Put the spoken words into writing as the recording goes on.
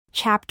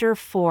Chapter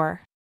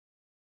 4.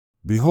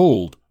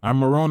 Behold, I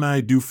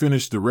Moroni do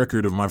finish the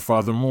record of my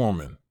father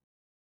Mormon.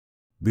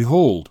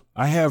 Behold,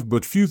 I have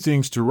but few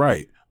things to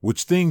write,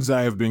 which things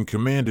I have been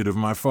commanded of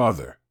my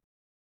father.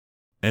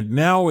 And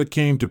now it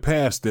came to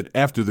pass that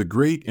after the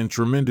great and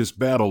tremendous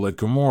battle at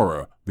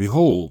Cumorah,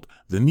 behold,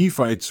 the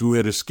Nephites who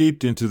had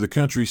escaped into the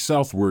country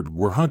southward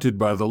were hunted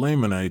by the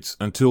Lamanites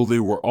until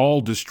they were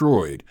all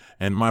destroyed,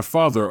 and my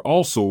father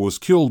also was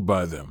killed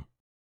by them.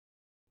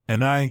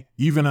 And I,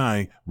 even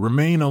I,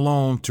 remain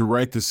alone to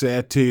write the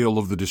sad tale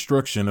of the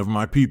destruction of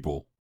my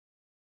people.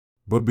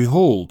 But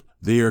behold,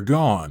 they are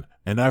gone,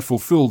 and I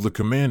fulfill the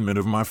commandment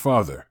of my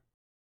father.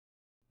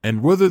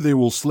 And whether they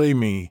will slay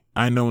me,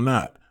 I know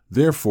not.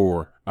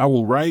 Therefore, I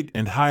will write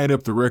and hide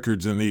up the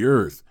records in the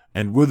earth,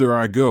 and whither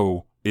I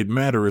go, it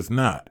mattereth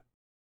not.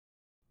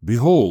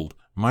 Behold,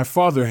 my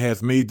father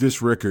hath made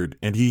this record,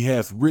 and he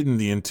hath written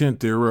the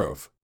intent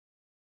thereof.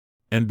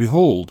 And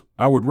behold,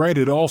 I would write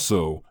it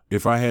also,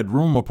 if I had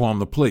room upon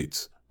the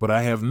plates, but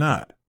I have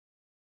not.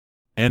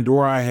 And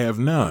I have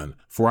none,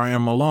 for I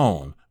am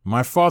alone.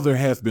 My father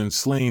hath been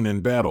slain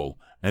in battle,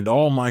 and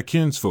all my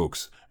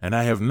kinsfolks, and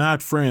I have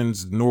not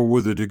friends nor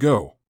whither to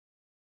go.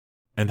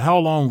 And how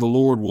long the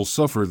Lord will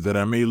suffer that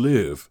I may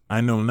live, I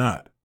know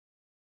not.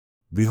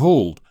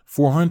 Behold,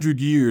 400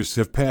 years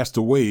have passed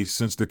away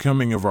since the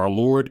coming of our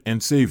Lord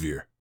and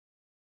Savior.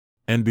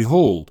 And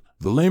behold,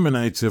 the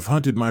Lamanites have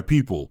hunted my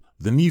people,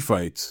 the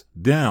Nephites,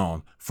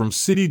 down, from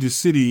city to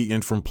city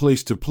and from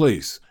place to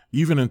place,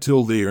 even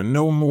until they are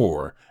no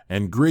more,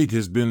 and great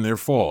has been their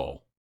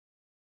fall.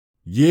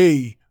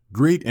 Yea,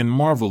 great and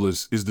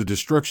marvelous is the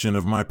destruction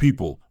of my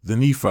people, the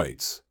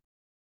Nephites.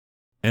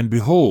 And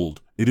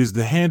behold, it is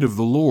the hand of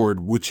the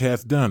Lord which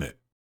hath done it.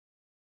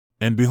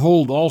 And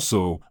behold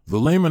also, the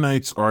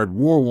Lamanites are at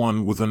war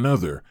one with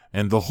another,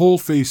 and the whole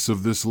face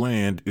of this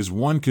land is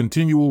one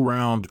continual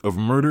round of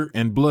murder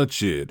and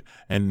bloodshed,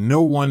 and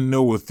no one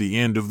knoweth the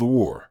end of the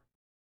war.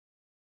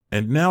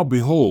 And now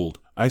behold,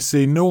 I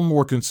say no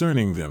more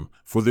concerning them,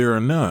 for there are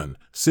none,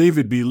 save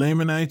it be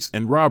Lamanites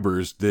and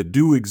robbers that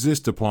do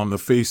exist upon the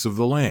face of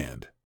the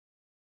land.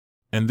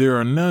 And there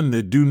are none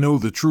that do know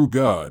the true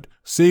God,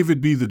 save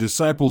it be the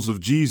disciples of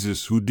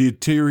Jesus who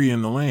did tarry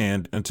in the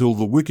land until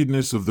the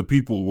wickedness of the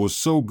people was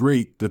so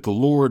great that the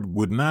Lord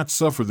would not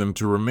suffer them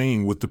to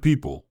remain with the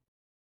people.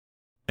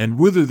 And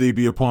whither they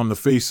be upon the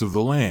face of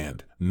the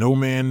land, no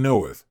man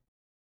knoweth.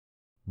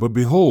 But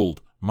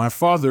behold, my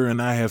father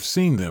and I have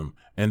seen them,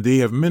 and they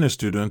have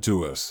ministered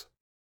unto us.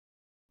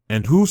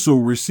 And whoso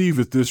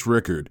receiveth this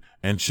record,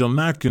 and shall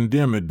not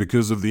condemn it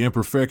because of the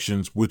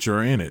imperfections which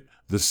are in it,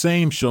 the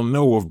same shall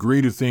know of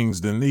greater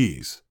things than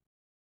these.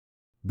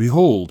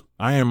 Behold,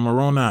 I am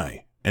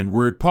Moroni, and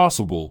were it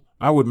possible,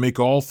 I would make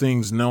all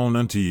things known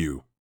unto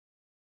you.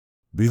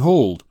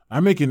 Behold, I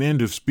make an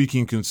end of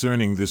speaking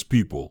concerning this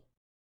people.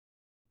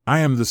 I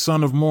am the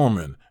son of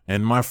Mormon,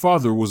 and my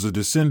father was a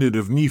descendant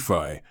of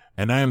Nephi,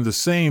 and I am the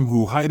same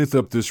who hideth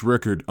up this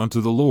record unto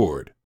the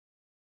Lord.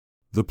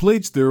 The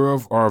plates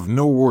thereof are of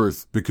no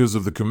worth because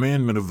of the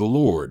commandment of the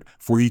Lord,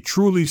 for he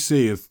truly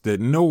saith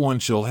that no one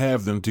shall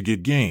have them to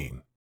get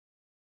gain.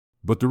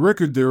 But the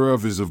record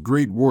thereof is of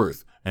great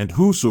worth, and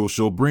whoso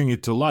shall bring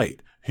it to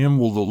light, him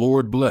will the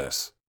Lord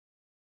bless.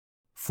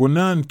 For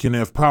none can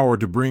have power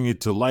to bring it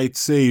to light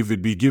save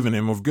it be given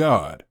him of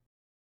God.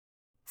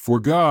 For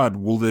God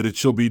will that it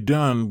shall be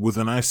done with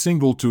an eye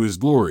single to his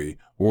glory,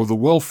 or the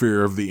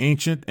welfare of the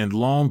ancient and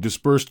long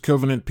dispersed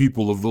covenant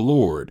people of the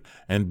Lord,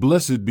 and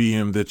blessed be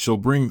him that shall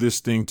bring this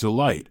thing to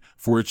light,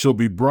 for it shall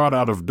be brought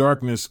out of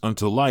darkness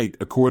unto light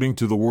according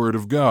to the word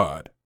of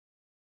God.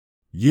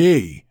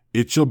 Yea,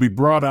 it shall be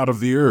brought out of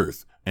the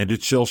earth, and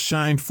it shall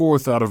shine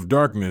forth out of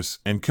darkness,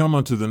 and come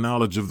unto the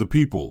knowledge of the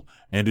people,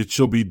 and it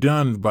shall be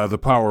done by the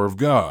power of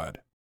God.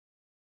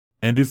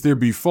 And if there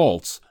be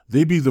faults,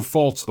 they be the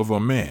faults of a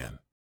man.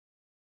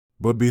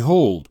 But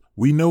behold,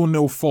 we know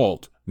no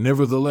fault,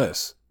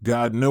 nevertheless,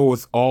 God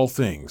knoweth all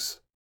things.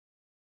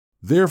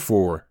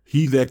 Therefore,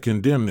 he that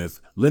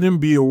condemneth, let him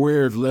be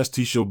aware lest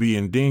he shall be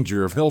in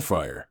danger of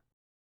hellfire.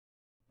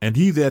 And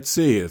he that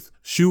saith,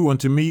 Shew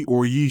unto me,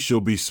 or ye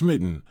shall be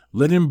smitten,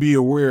 let him be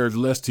aware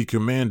lest he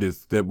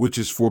commandeth that which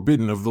is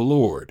forbidden of the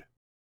Lord.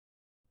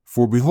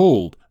 For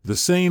behold, the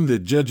same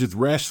that judgeth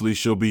rashly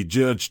shall be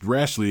judged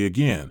rashly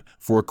again,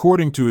 for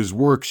according to his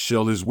works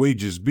shall his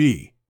wages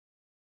be.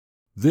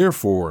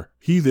 Therefore,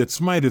 he that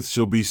smiteth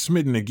shall be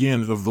smitten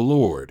again of the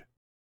Lord.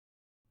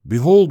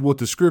 Behold what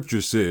the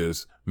Scripture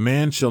says,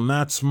 Man shall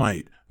not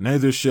smite,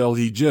 neither shall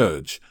he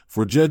judge,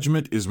 for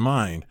judgment is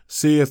mine,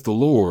 saith the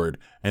Lord,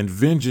 and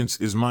vengeance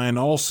is mine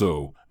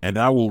also, and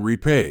I will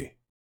repay.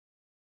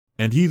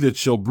 And he that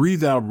shall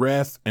breathe out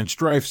wrath and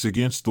strifes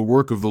against the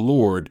work of the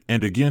Lord,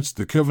 and against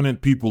the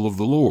covenant people of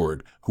the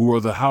Lord, who are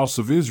the house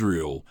of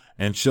Israel,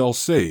 and shall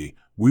say,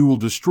 We will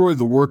destroy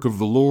the work of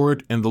the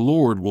Lord, and the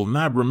Lord will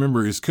not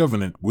remember his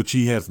covenant which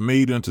he hath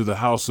made unto the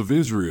house of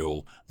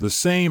Israel, the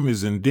same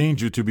is in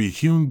danger to be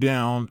hewn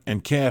down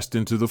and cast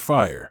into the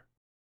fire.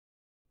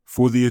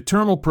 For the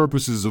eternal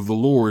purposes of the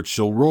Lord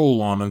shall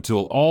roll on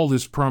until all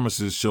his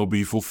promises shall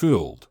be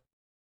fulfilled.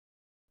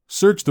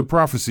 Search the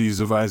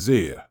prophecies of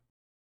Isaiah.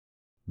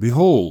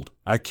 Behold,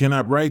 I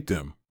cannot write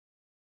them.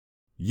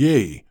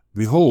 Yea,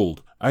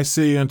 behold, I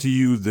say unto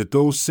you that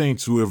those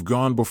saints who have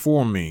gone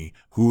before me,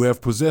 who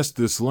have possessed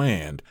this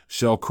land,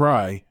 shall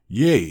cry,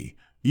 yea,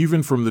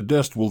 even from the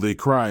dust will they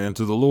cry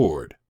unto the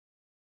Lord.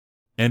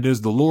 And as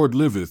the Lord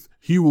liveth,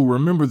 he will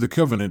remember the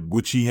covenant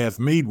which he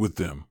hath made with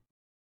them.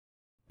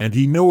 And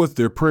he knoweth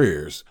their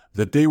prayers,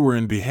 that they were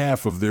in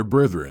behalf of their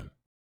brethren.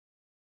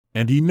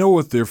 And he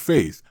knoweth their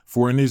faith,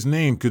 for in his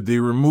name could they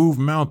remove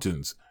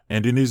mountains,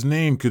 and in his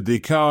name could they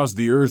cause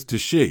the earth to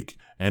shake,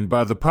 and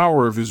by the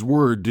power of his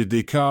word did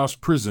they cause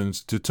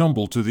prisons to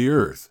tumble to the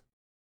earth.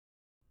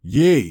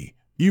 Yea,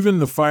 even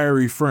the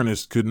fiery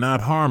furnace could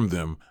not harm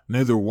them,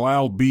 neither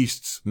wild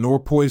beasts nor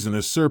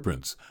poisonous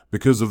serpents,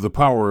 because of the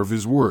power of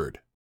his word.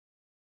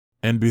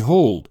 And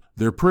behold,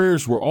 their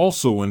prayers were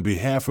also in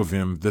behalf of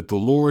him, that the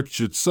Lord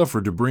should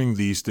suffer to bring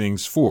these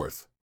things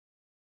forth.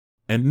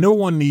 And no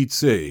one need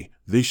say,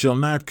 they shall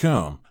not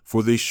come,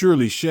 for they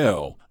surely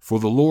shall, for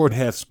the Lord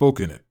hath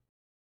spoken it.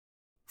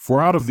 For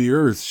out of the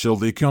earth shall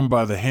they come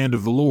by the hand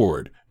of the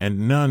Lord,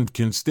 and none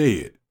can stay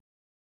it.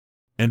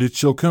 And it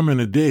shall come in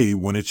a day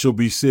when it shall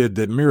be said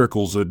that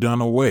miracles are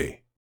done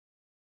away.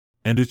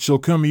 And it shall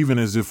come even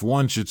as if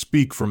one should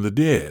speak from the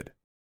dead.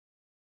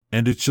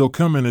 And it shall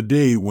come in a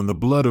day when the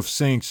blood of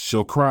saints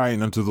shall cry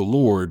unto the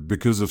Lord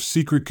because of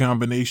secret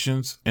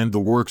combinations and the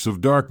works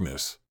of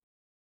darkness.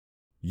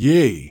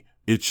 Yea,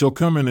 it shall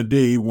come in a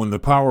day when the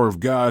power of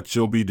God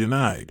shall be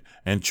denied,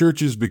 and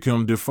churches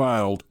become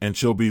defiled, and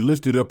shall be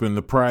lifted up in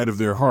the pride of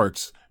their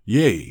hearts,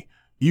 yea,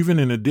 even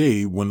in a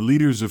day when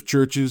leaders of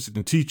churches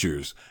and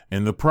teachers,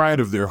 in the pride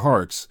of their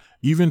hearts,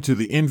 even to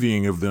the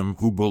envying of them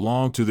who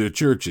belong to their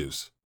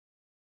churches.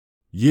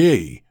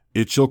 Yea,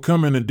 it shall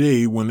come in a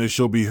day when there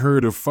shall be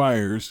heard of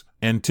fires,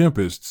 and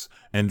tempests,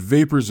 and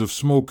vapors of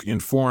smoke in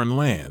foreign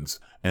lands,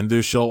 and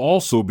there shall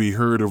also be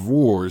heard of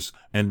wars,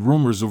 and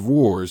rumors of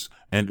wars,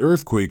 and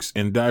earthquakes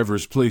in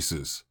divers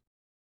places.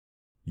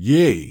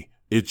 Yea,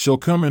 it shall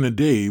come in a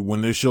day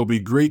when there shall be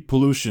great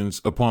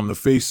pollutions upon the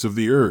face of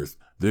the earth,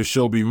 there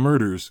shall be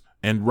murders,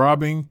 and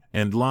robbing,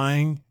 and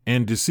lying,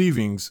 and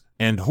deceivings,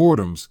 and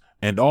whoredoms,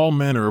 and all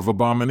manner of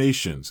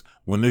abominations,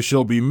 when there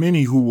shall be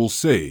many who will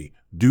say,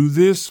 do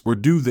this or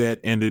do that,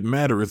 and it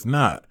mattereth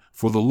not,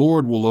 for the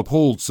Lord will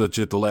uphold such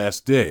at the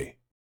last day.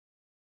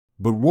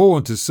 But woe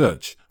unto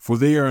such, for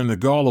they are in the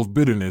gall of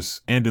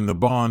bitterness and in the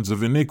bonds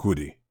of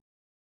iniquity.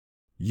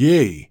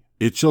 Yea,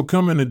 it shall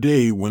come in a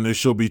day when there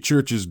shall be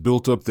churches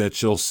built up that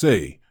shall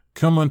say,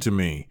 come unto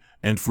me,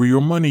 and for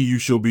your money you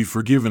shall be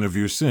forgiven of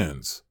your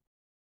sins.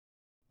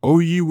 O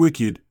ye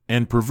wicked,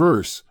 and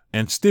perverse,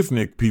 and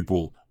stiff-necked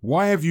people,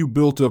 why have you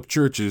built up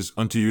churches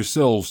unto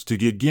yourselves to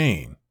get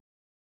gain?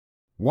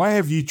 Why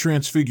have ye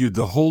transfigured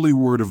the holy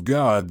word of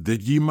God,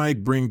 that ye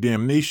might bring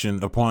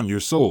damnation upon your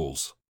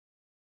souls?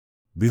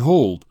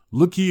 Behold,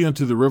 look ye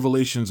unto the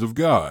revelations of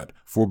God,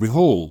 for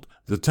behold,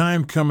 the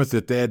time cometh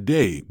at that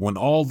day when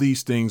all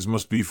these things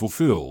must be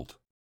fulfilled.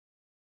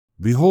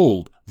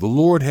 Behold, the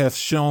Lord hath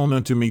shown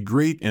unto me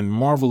great and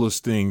marvelous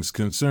things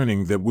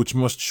concerning that which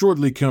must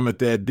shortly come at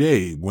that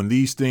day when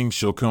these things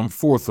shall come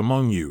forth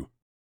among you.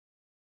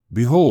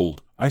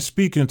 Behold, I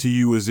speak unto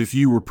you as if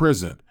ye were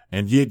present,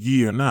 and yet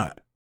ye are not.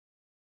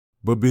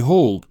 But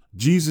behold,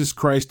 Jesus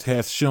Christ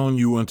hath shown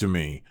you unto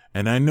me,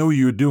 and I know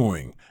your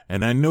doing,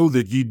 and I know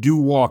that ye do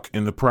walk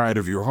in the pride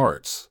of your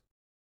hearts.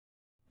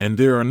 And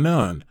there are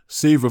none,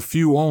 save a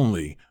few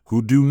only,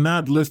 who do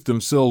not lift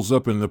themselves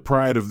up in the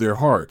pride of their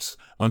hearts,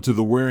 unto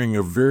the wearing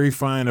of very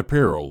fine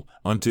apparel,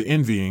 unto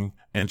envying,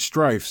 and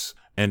strifes,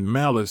 and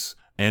malice,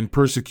 and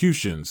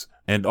persecutions,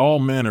 and all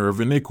manner of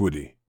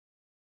iniquity.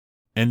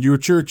 And your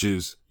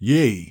churches,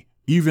 yea,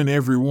 even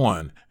every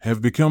one,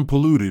 have become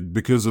polluted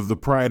because of the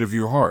pride of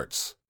your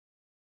hearts.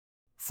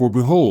 For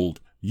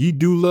behold, ye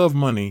do love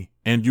money,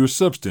 and your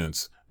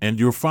substance, and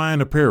your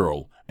fine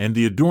apparel, and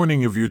the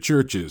adorning of your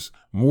churches,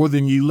 more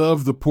than ye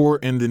love the poor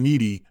and the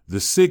needy, the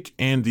sick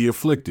and the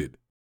afflicted.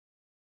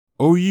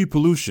 O ye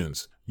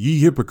pollutions, ye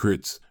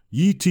hypocrites,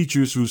 ye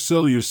teachers who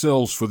sell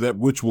yourselves for that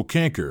which will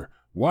canker,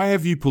 why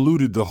have ye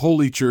polluted the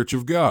holy church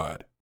of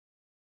God?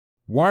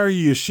 Why are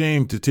ye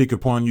ashamed to take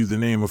upon you the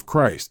name of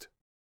Christ?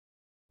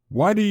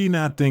 Why do ye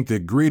not think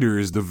that greater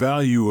is the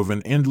value of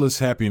an endless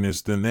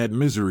happiness than that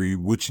misery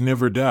which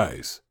never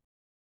dies?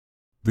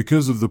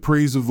 Because of the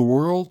praise of the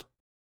world?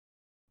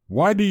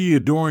 Why do ye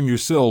adorn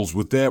yourselves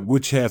with that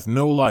which hath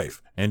no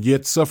life, and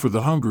yet suffer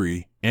the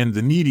hungry, and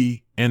the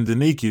needy, and the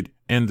naked,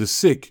 and the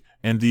sick,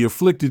 and the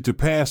afflicted to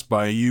pass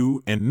by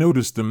you, and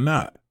notice them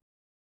not?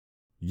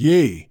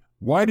 Yea,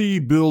 why do ye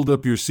build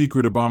up your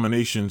secret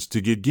abominations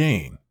to get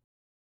gain?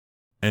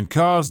 And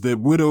cause that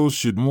widows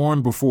should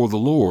mourn before the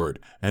Lord,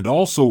 and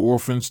also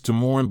orphans to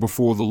mourn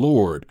before the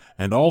Lord,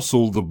 and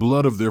also the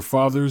blood of their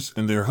fathers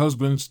and their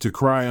husbands to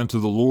cry unto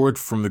the Lord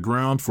from the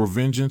ground for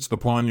vengeance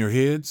upon your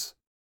heads?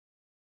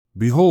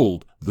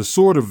 Behold, the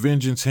sword of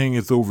vengeance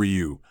hangeth over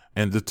you,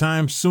 and the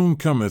time soon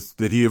cometh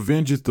that he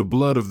avengeth the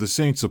blood of the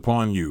saints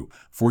upon you,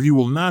 for he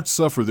will not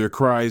suffer their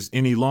cries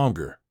any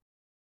longer.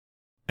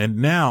 And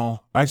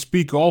now I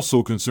speak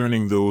also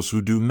concerning those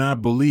who do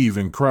not believe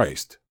in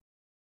Christ.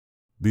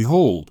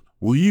 Behold,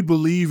 will ye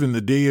believe in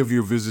the day of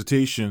your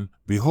visitation,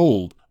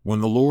 behold, when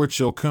the Lord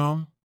shall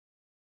come?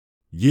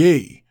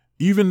 Yea,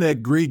 even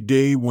that great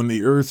day when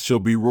the earth shall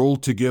be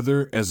rolled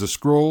together as a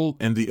scroll,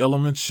 and the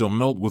elements shall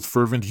melt with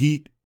fervent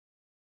heat?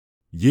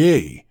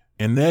 Yea,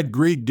 and that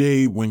great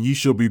day when ye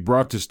shall be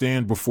brought to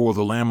stand before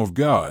the Lamb of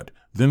God,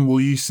 then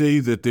will ye say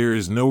that there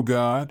is no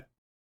God?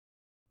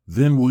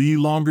 Then will ye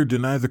longer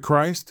deny the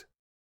Christ?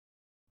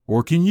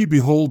 Or can ye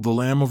behold the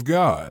Lamb of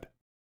God?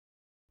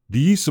 Do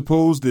ye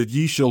suppose that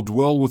ye shall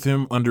dwell with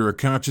him under a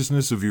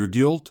consciousness of your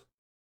guilt?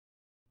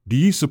 Do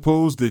ye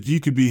suppose that ye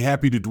could be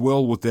happy to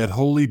dwell with that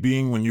holy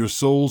being when your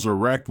souls are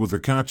racked with a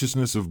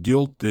consciousness of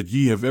guilt that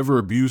ye have ever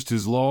abused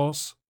his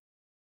laws?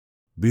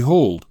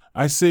 Behold,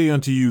 I say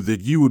unto you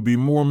that ye would be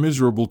more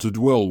miserable to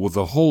dwell with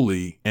a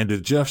holy and a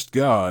just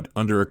God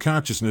under a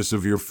consciousness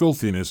of your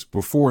filthiness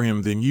before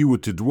him than ye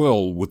would to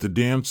dwell with the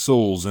damned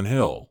souls in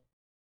hell.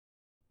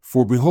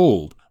 For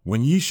behold,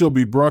 when ye shall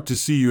be brought to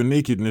see your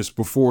nakedness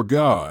before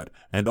God,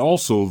 and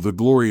also the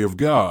glory of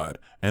God,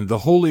 and the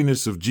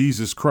holiness of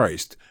Jesus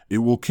Christ, it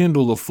will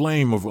kindle a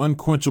flame of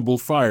unquenchable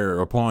fire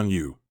upon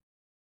you.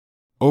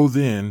 O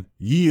then,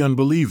 ye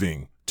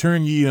unbelieving,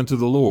 turn ye unto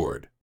the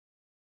Lord.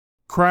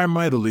 Cry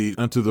mightily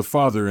unto the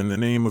Father in the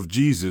name of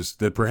Jesus,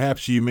 that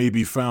perhaps ye may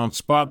be found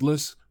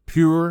spotless,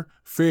 pure,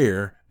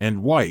 fair,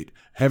 and white,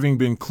 having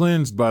been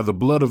cleansed by the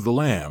blood of the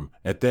Lamb,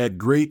 at that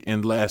great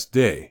and last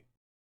day.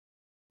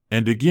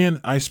 And again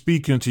I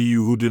speak unto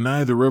you who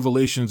deny the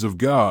revelations of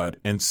God,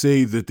 and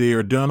say that they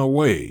are done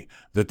away,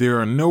 that there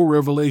are no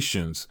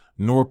revelations,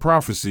 nor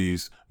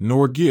prophecies,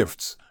 nor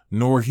gifts,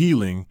 nor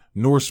healing,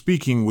 nor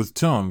speaking with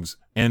tongues,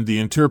 and the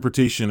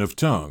interpretation of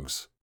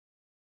tongues.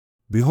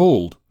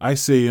 Behold, I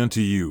say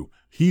unto you,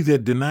 he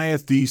that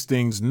denieth these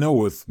things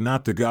knoweth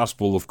not the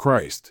gospel of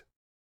Christ.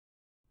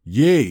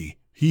 Yea,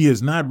 he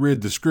has not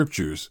read the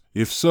Scriptures;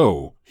 if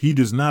so, he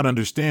does not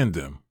understand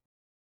them.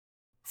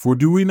 For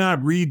do we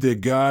not read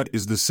that God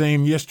is the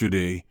same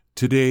yesterday,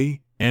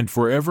 today, and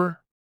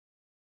forever?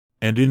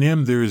 And in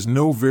him there is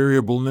no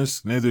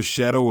variableness, neither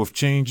shadow of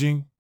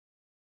changing?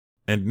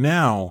 And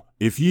now,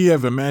 if ye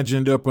have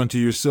imagined up unto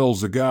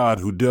yourselves a God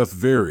who doth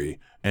vary,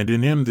 and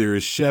in him there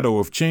is shadow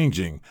of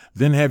changing,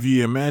 then have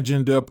ye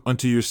imagined up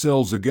unto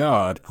yourselves a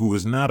God who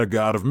is not a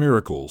God of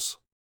miracles.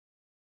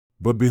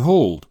 But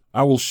behold,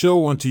 I will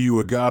show unto you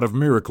a God of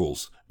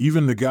miracles,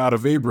 even the God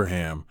of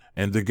Abraham,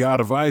 and the God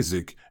of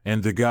Isaac,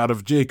 and the God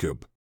of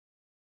Jacob.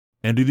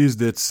 And it is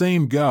that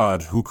same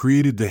God who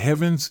created the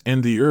heavens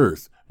and the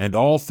earth, and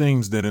all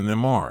things that in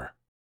them are.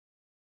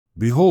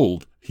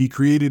 Behold, he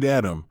created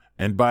Adam,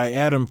 and by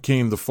Adam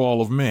came the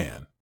fall of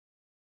man.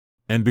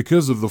 And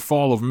because of the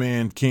fall of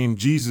man came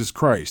Jesus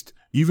Christ,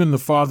 even the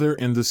Father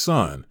and the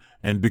Son,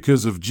 and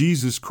because of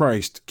Jesus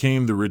Christ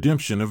came the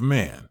redemption of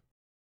man.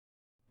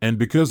 And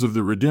because of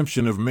the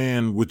redemption of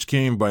man which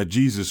came by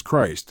Jesus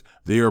Christ,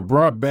 they are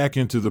brought back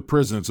into the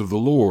presence of the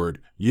Lord.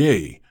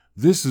 Yea,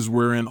 this is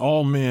wherein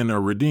all men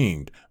are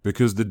redeemed,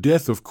 because the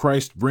death of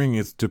Christ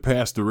bringeth to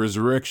pass the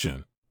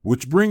resurrection,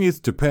 which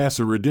bringeth to pass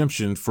a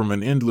redemption from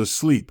an endless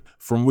sleep,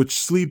 from which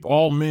sleep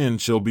all men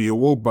shall be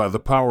awoke by the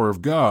power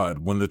of God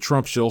when the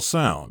trump shall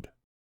sound.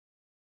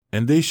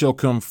 And they shall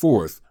come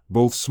forth,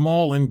 both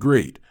small and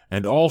great,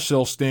 and all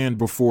shall stand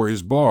before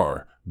his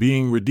bar,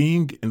 being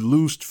redeemed and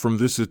loosed from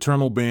this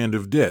eternal band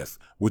of death,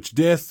 which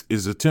death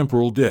is a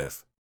temporal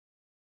death.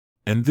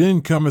 And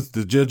then cometh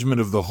the judgment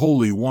of the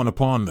Holy One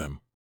upon them.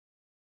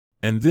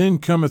 And then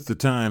cometh the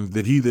time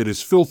that he that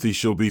is filthy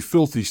shall be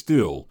filthy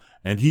still,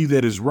 and he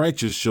that is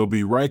righteous shall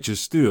be righteous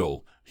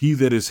still, he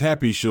that is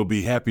happy shall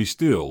be happy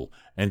still,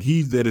 and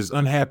he that is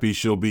unhappy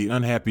shall be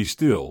unhappy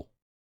still.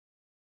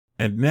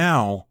 And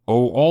now,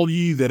 O all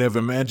ye that have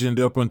imagined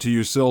up unto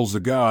yourselves a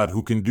God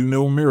who can do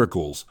no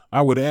miracles,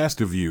 I would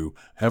ask of you,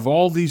 have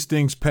all these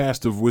things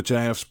passed of which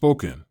I have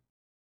spoken?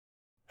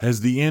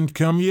 Has the end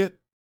come yet?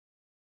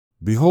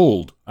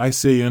 Behold, I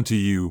say unto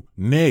you,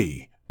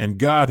 Nay, and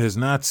God has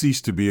not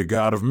ceased to be a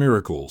God of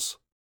miracles.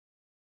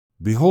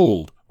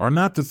 Behold, are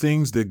not the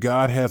things that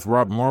God hath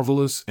wrought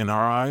marvelous in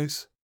our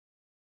eyes?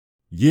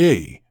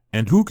 Yea,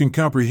 and who can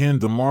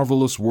comprehend the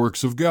marvelous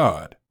works of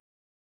God?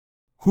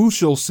 Who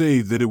shall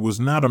say that it was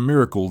not a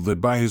miracle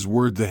that by his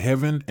word the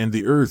heaven and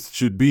the earth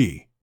should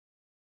be?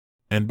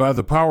 And by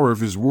the power of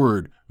his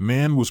word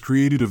man was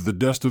created of the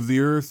dust of the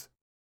earth?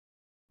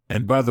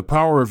 And by the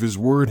power of his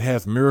word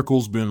hath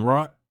miracles been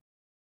wrought?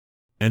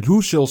 And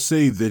who shall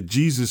say that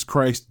Jesus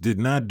Christ did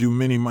not do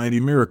many mighty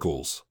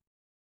miracles?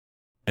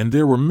 And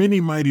there were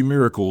many mighty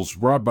miracles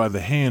wrought by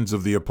the hands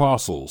of the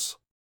apostles.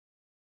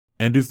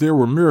 And if there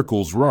were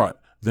miracles wrought,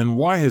 then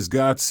why has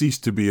God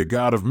ceased to be a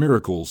God of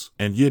miracles,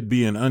 and yet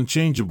be an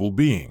unchangeable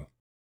being?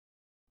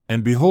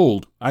 And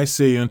behold, I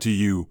say unto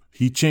you,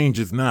 he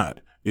changeth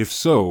not; if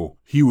so,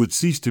 he would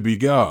cease to be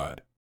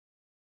God.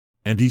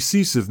 And he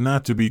ceaseth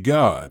not to be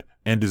God,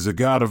 and is a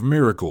God of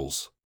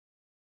miracles.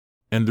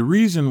 And the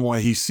reason why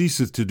he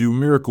ceaseth to do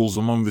miracles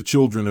among the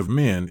children of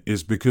men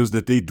is because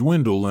that they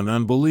dwindle in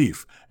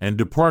unbelief, and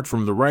depart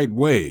from the right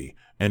way,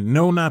 and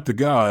know not the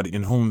God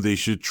in whom they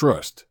should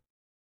trust.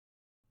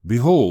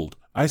 Behold,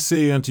 I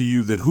say unto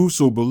you that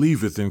whoso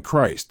believeth in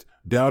Christ,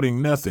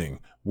 doubting nothing,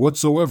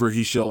 whatsoever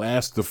he shall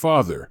ask the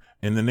Father,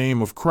 in the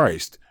name of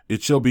Christ,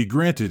 it shall be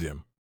granted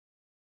him.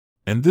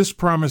 And this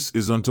promise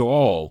is unto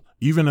all,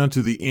 even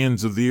unto the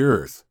ends of the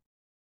earth.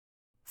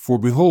 For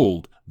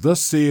behold,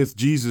 thus saith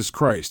Jesus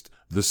Christ,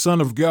 the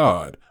Son of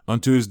God,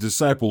 unto his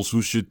disciples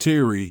who should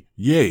tarry,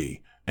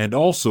 yea, and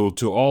also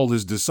to all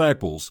his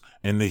disciples,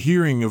 and the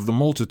hearing of the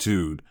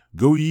multitude,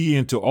 Go ye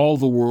into all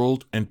the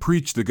world, and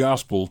preach the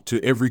gospel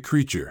to every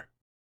creature.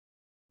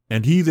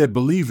 And he that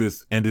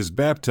believeth and is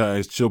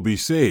baptized shall be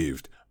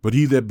saved, but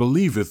he that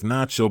believeth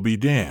not shall be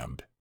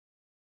damned.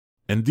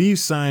 And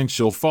these signs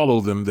shall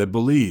follow them that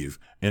believe,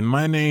 in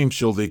my name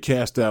shall they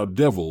cast out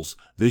devils,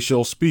 they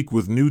shall speak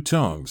with new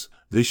tongues,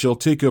 they shall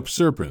take up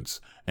serpents,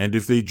 and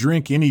if they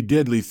drink any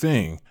deadly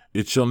thing,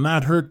 it shall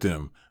not hurt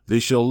them, they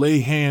shall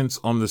lay hands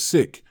on the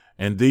sick,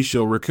 and they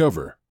shall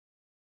recover.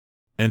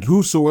 And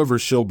whosoever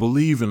shall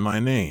believe in my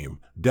name,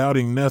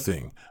 doubting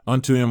nothing,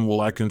 unto him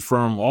will I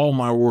confirm all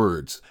my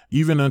words,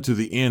 even unto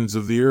the ends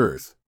of the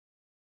earth.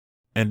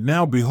 And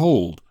now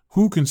behold,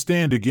 who can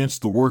stand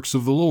against the works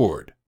of the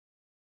Lord?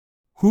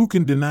 Who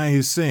can deny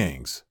his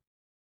sayings?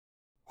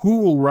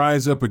 Who will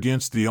rise up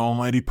against the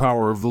almighty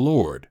power of the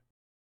Lord?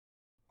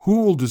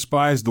 Who will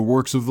despise the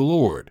works of the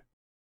Lord?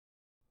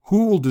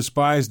 Who will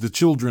despise the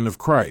children of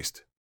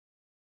Christ?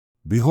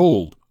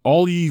 Behold,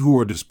 all ye who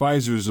are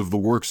despisers of the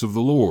works of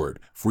the Lord,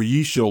 for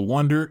ye shall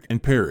wonder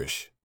and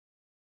perish.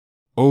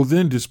 O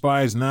then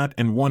despise not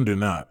and wonder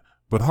not,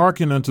 but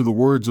hearken unto the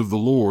words of the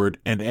Lord,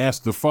 and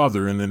ask the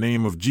Father in the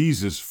name of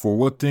Jesus for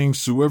what things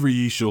soever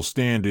ye shall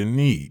stand in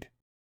need.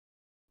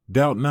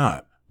 Doubt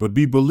not, but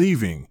be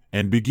believing,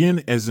 and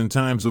begin as in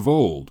times of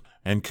old,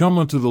 and come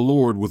unto the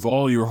Lord with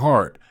all your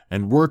heart,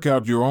 and work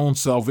out your own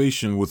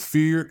salvation with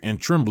fear and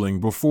trembling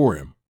before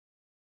him.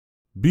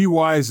 Be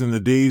wise in the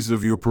days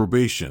of your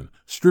probation,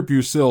 strip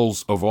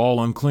yourselves of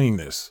all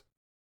uncleanness.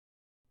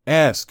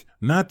 Ask,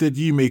 not that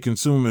ye may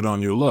consume it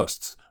on your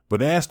lusts,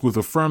 but ask with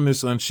a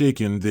firmness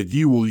unshaken that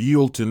ye will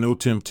yield to no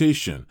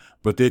temptation,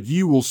 but that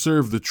ye will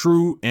serve the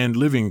true and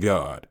living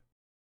God.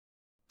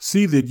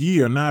 See that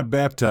ye are not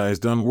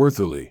baptized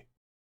unworthily.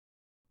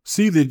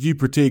 See that ye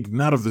partake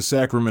not of the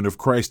sacrament of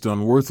Christ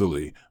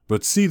unworthily,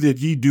 but see that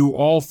ye do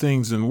all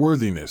things in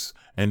worthiness,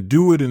 and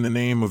do it in the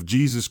name of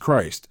Jesus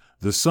Christ,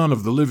 the Son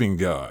of the living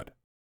God.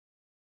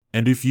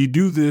 And if ye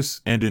do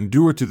this and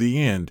endure to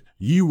the end,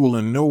 ye will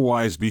in no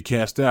wise be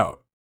cast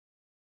out.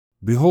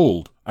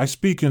 Behold, I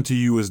speak unto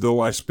you as though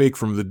I spake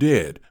from the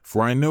dead,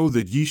 for I know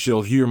that ye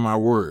shall hear my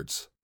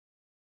words.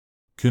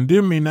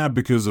 Condemn me not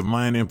because of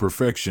mine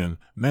imperfection,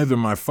 neither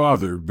my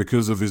Father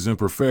because of his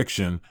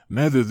imperfection,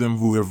 neither them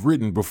who have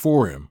written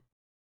before him.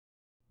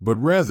 But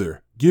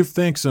rather, give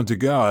thanks unto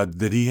God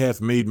that he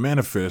hath made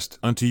manifest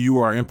unto you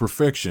our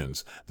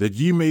imperfections, that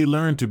ye may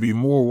learn to be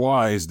more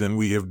wise than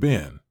we have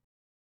been.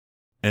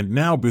 And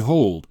now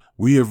behold,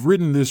 we have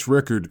written this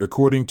record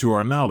according to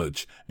our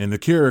knowledge, in the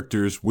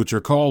characters which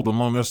are called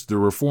among us the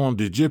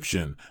reformed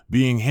Egyptian,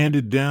 being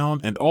handed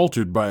down and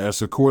altered by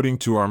us according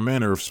to our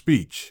manner of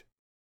speech.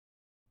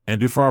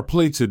 And if our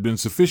plates had been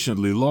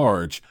sufficiently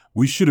large,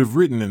 we should have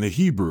written in the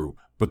Hebrew,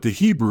 but the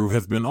Hebrew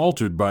hath been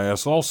altered by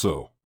us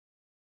also.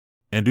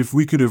 And if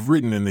we could have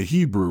written in the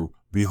Hebrew,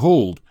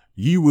 behold,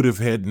 ye would have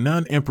had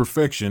none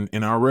imperfection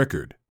in our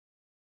record.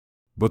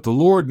 But the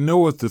Lord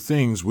knoweth the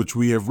things which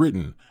we have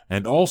written,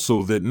 and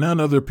also that none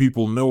other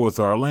people knoweth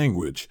our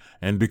language,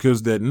 and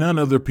because that none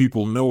other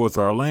people knoweth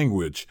our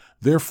language,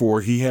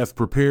 therefore he hath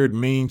prepared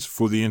means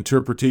for the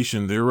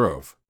interpretation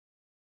thereof.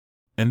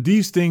 And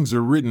these things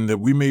are written that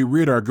we may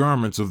rid our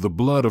garments of the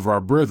blood of our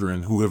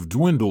brethren who have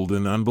dwindled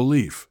in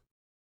unbelief.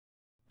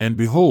 And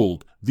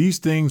behold, these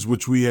things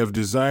which we have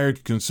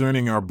desired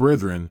concerning our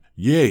brethren,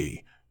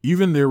 yea,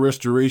 even their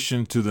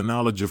restoration to the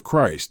knowledge of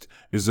Christ,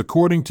 is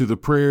according to the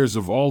prayers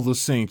of all the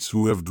saints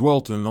who have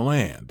dwelt in the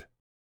land.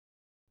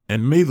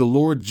 And may the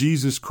Lord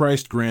Jesus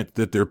Christ grant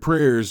that their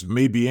prayers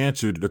may be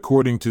answered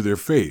according to their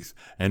faith,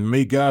 and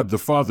may God the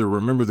Father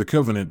remember the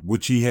covenant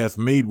which he hath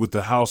made with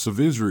the house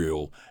of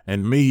Israel,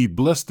 and may he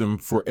bless them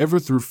forever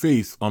through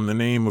faith on the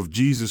name of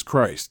Jesus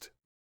Christ.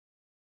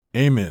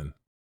 Amen.